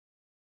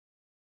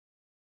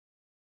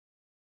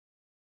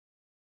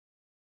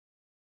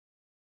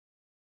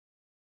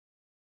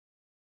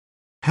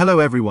Hello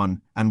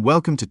everyone, and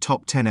welcome to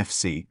Top 10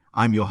 FC.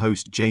 I'm your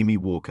host Jamie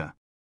Walker.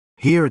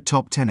 Here at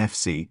Top 10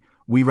 FC,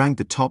 we rank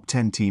the top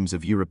 10 teams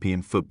of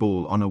European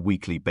football on a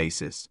weekly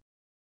basis.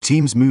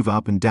 Teams move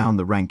up and down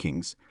the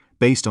rankings,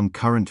 based on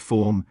current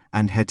form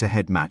and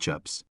head-to-head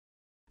matchups.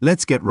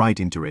 Let's get right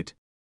into it.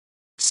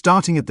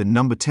 Starting at the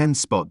number 10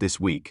 spot this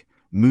week,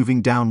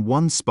 moving down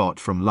one spot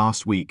from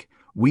last week,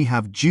 we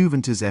have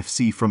Juventus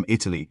FC from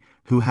Italy,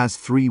 who has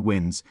 3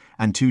 wins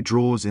and 2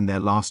 draws in their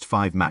last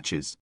 5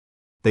 matches.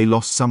 They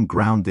lost some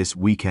ground this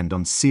weekend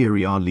on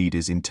Serie A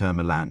leaders Inter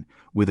Milan,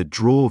 with a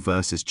draw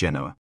versus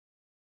Genoa.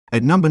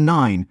 At number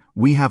 9,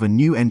 we have a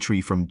new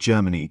entry from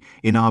Germany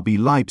in RB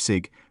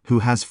Leipzig, who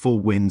has 4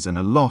 wins and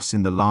a loss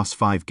in the last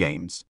 5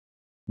 games.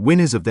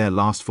 Winners of their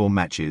last 4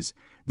 matches,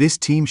 this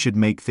team should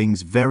make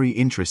things very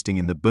interesting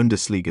in the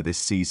Bundesliga this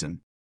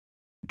season.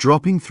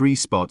 Dropping 3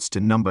 spots to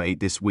number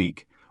 8 this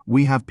week,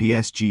 we have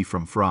PSG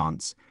from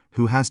France,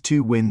 who has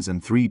 2 wins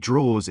and 3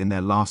 draws in their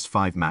last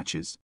 5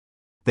 matches.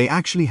 They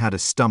actually had a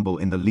stumble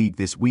in the league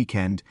this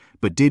weekend,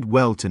 but did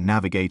well to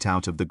navigate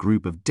out of the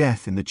group of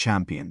death in the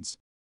Champions.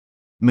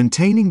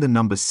 Maintaining the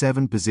number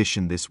 7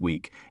 position this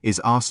week is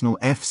Arsenal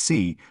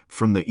FC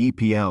from the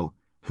EPL,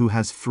 who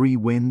has 3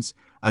 wins,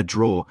 a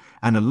draw,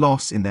 and a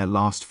loss in their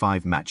last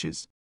 5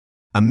 matches.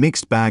 A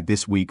mixed bag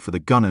this week for the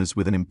Gunners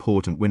with an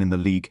important win in the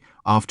league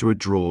after a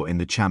draw in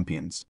the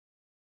Champions.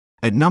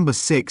 At number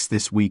 6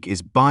 this week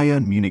is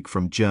Bayern Munich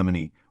from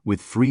Germany,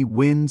 with 3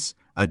 wins,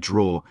 a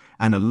draw,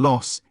 and a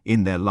loss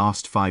in their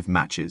last 5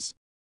 matches.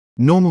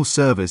 Normal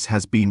service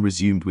has been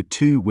resumed with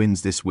 2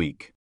 wins this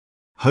week.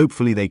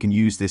 Hopefully they can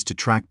use this to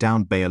track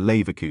down Bayer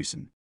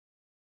Leverkusen.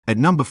 At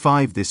number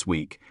 5 this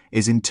week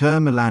is Inter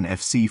Milan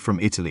FC from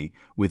Italy,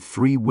 with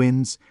 3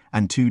 wins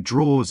and 2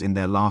 draws in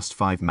their last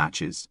 5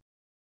 matches.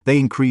 They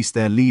increased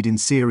their lead in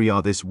Serie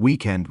A this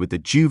weekend with the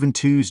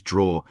Juventus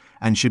draw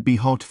and should be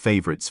hot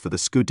favourites for the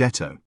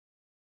Scudetto.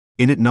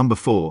 In at number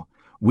 4,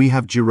 we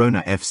have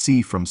Girona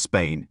FC from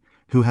Spain,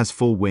 who has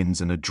 4 wins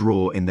and a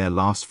draw in their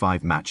last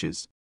 5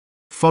 matches.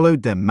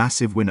 Followed their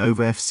massive win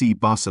over FC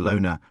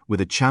Barcelona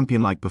with a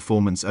champion-like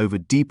performance over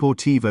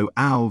Deportivo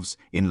Alaves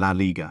in La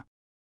Liga.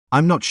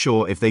 I'm not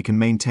sure if they can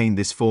maintain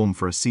this form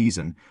for a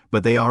season,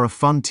 but they are a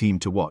fun team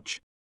to watch.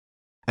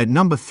 At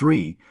number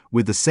 3,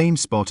 with the same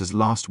spot as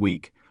last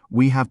week,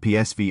 we have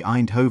PSV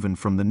Eindhoven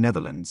from the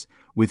Netherlands,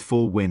 with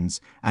 4 wins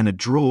and a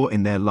draw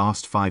in their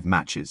last 5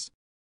 matches.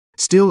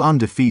 Still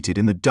undefeated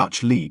in the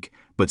Dutch league,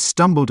 but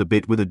stumbled a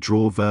bit with a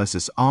draw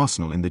versus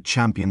Arsenal in the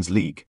Champions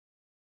League.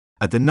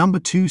 At the number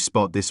 2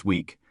 spot this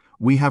week,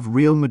 we have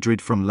Real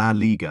Madrid from La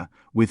Liga,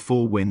 with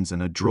 4 wins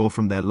and a draw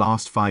from their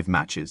last 5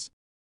 matches.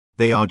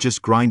 They are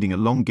just grinding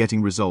along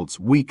getting results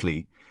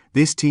weekly,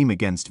 this team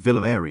against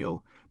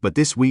Villarreal, but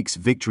this week's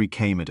victory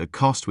came at a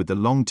cost with the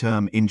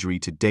long-term injury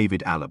to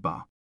David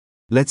Alaba.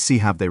 Let's see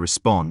how they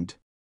respond.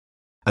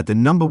 At the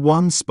number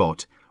 1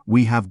 spot,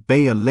 we have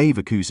Bayer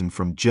Leverkusen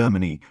from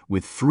Germany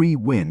with 3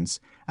 wins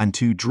and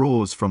 2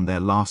 draws from their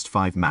last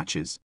 5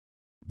 matches.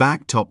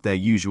 Back top their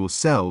usual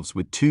selves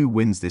with 2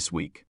 wins this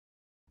week.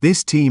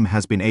 This team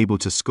has been able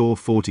to score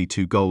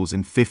 42 goals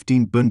in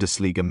 15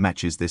 Bundesliga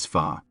matches this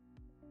far.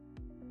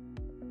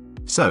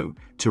 So,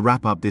 to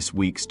wrap up this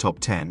week's top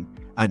 10,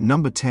 at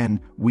number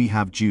 10 we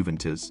have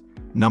Juventus,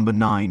 number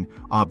 9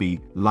 RB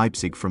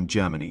Leipzig from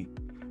Germany,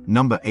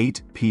 number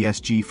 8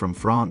 PSG from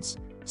France,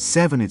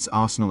 7 it's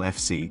Arsenal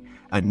FC,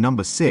 at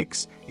number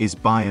 6 is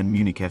Bayern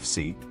Munich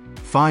FC,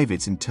 5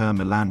 it's Inter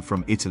Milan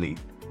from Italy,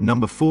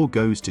 number 4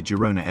 goes to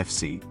Girona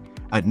FC,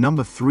 at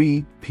number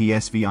 3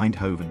 PSV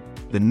Eindhoven,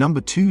 the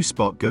number 2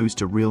 spot goes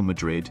to Real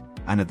Madrid,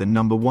 and at the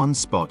number 1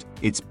 spot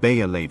it's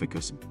Bayer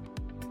Leverkusen.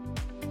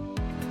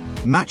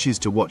 Matches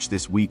to watch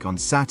this week on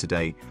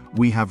Saturday,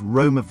 we have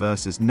Roma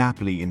versus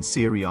Napoli in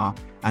Serie A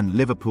and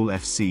Liverpool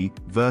FC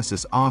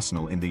versus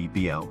Arsenal in the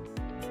EPL.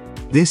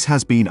 This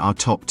has been our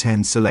top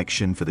 10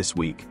 selection for this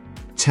week.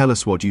 Tell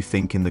us what you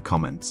think in the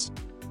comments.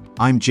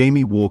 I'm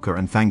Jamie Walker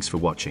and thanks for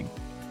watching.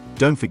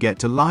 Don't forget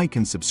to like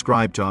and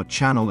subscribe to our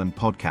channel and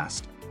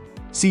podcast.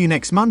 See you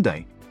next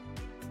Monday.